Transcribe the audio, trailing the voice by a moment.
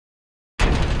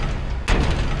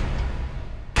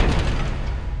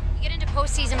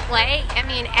postseason play, I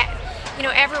mean, you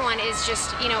know, everyone is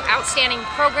just, you know, outstanding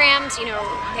programs. You know,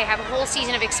 they have a whole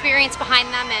season of experience behind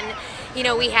them, and you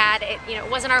know, we had it, you know,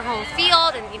 it wasn't our home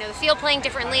field, and you know, the field playing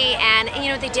differently, and you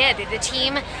know, they did. The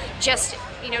team just,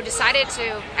 you know, decided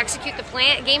to execute the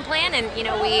game plan, and you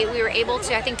know, we were able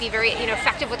to, I think, be very, you know,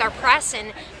 effective with our press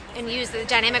and use the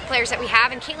dynamic players that we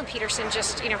have. And Katelin Peterson,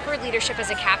 just, you know, her leadership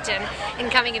as a captain and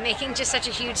coming and making just such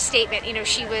a huge statement. You know,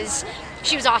 she was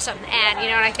awesome, and you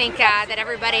know, and I think that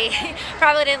everybody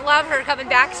probably didn't love her coming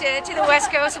back to the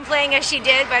West Coast and playing as she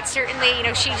did, but certainly, you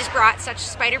know, she just brought such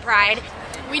Spider pride.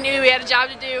 We knew we had a job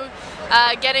to do.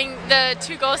 Getting the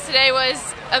 2 goals today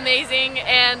was amazing,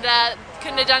 and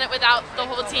couldn't have done it without the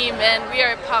whole team, and we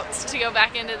are pumped to go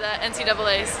back into the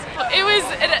NCAAs.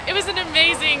 It was an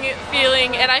amazing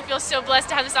feeling, and I feel so blessed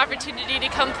to have this opportunity to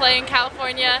come play in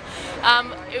California.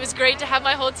 It was great to have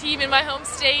my whole team in my home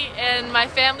state, and my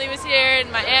family was here,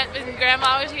 and my aunt and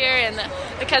grandma was here, and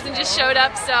the cousin just showed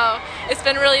up, so it's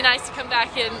been really nice to come back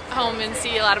home and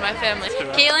see a lot of my family.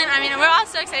 Katelin, I mean, we're all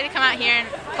so excited to come out here and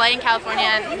play in California,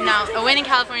 and you know, a win in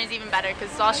California is even better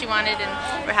because it's all she wanted,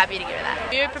 and we're happy to give her that.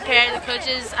 We were prepared. The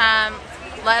coaches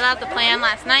let out the plan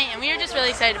last night, and we were just really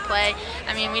excited to play.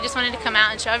 I mean, we just wanted to come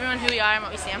out and show everyone who we are and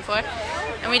what we stand for,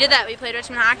 and we did that. We played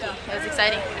Richmond hockey. It was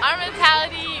exciting. Our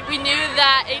mentality, we knew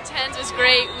that A-10s was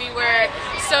great. We were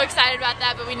so excited about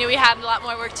that, but we knew we had a lot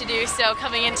more work to do, so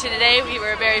coming into today, we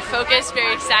were very focused,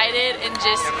 very excited, and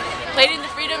just played in the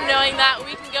freedom knowing that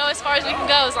we can go as far as we can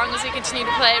go as long as we continue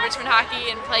to play Richmond hockey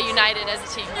and play united as a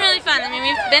team. Really fun. I mean,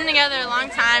 we've been together a long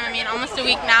time. I mean, almost a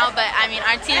week now, but I mean,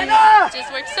 our team just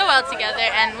works so well together,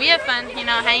 and we have fun. You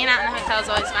know, hanging out in the hotel is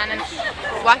always fun, and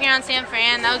walking around San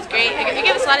Fran, that was great. It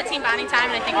gave us a lot of team bonding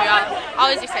time, and I think we're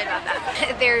all always excited about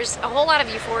that. There's a whole lot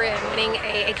of euphoria in winning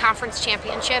a conference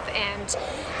championship, and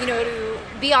you know, to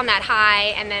be on that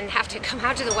high and then have to come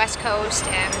out to the West Coast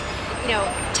and, you know,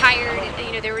 tired.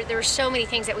 You know, there were so many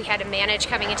things that we had to manage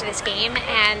coming into this game,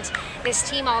 and this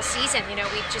team all season, you know,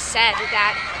 we've just said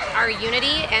that our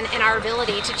unity and our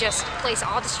ability to just place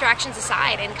all distractions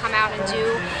aside and come out and do,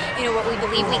 you know, what we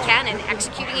believe we can, and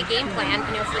executing a game plan,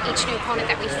 you know, for each new opponent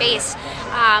that we face.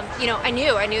 You know, I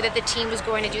knew that the team was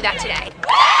going to do that today.